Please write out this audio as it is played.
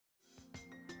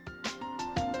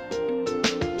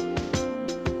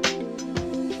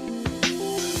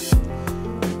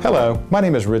Hello, my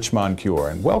name is Rich Moncure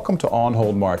and welcome to On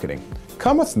Hold Marketing.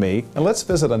 Come with me and let's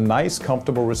visit a nice,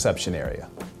 comfortable reception area.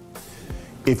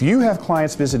 If you have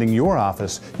clients visiting your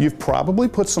office, you've probably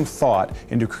put some thought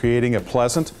into creating a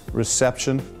pleasant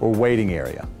reception or waiting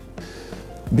area.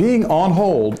 Being on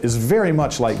hold is very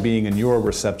much like being in your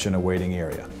reception or waiting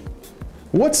area.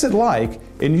 What's it like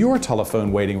in your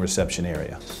telephone waiting reception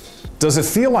area? Does it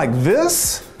feel like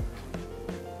this?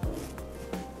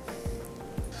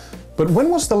 But when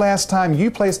was the last time you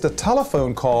placed a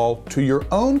telephone call to your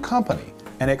own company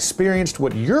and experienced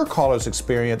what your callers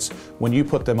experience when you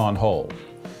put them on hold?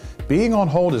 Being on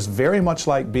hold is very much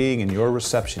like being in your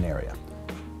reception area.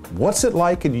 What's it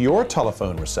like in your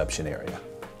telephone reception area?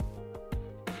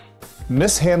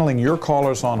 Mishandling your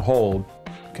callers on hold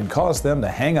can cause them to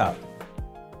hang up.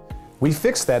 We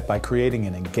fix that by creating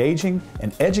an engaging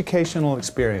and educational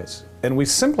experience, and we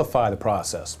simplify the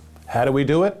process. How do we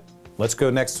do it? Let's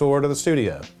go next door to the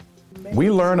studio.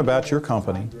 We learn about your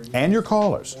company and your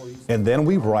callers, and then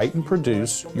we write and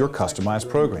produce your customized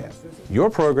program. Your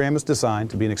program is designed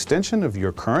to be an extension of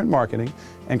your current marketing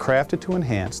and crafted to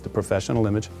enhance the professional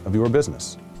image of your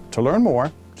business. To learn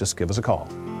more, just give us a call.